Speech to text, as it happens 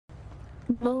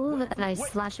Move and I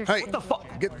slash your. Hey, What the fuck?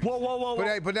 Whoa, whoa, whoa, whoa.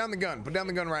 Hey, put down the gun. Put down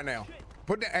the gun right now.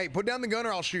 Hey, put down the gun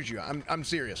or I'll shoot you. I'm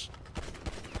serious.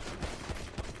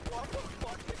 What the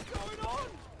fuck is going on?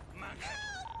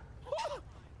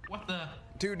 What the?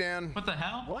 2 down. What the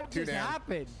hell? What 2 just down.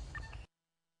 happened?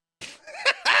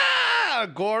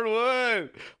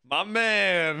 Gordwood, my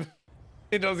man.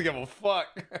 He doesn't give a fuck.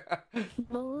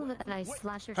 Move and I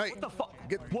slash your. Hey, What the fuck?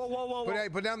 Whoa, whoa, whoa, whoa. Hey,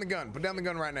 put down the gun. Put down the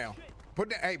gun right now.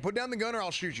 Hey, put down the gun or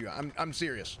I'll shoot you. I'm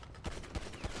serious.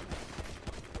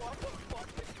 What the fuck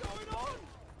is going on?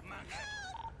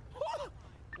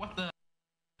 What the?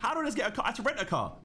 How do I just get a car? I have to rent a car.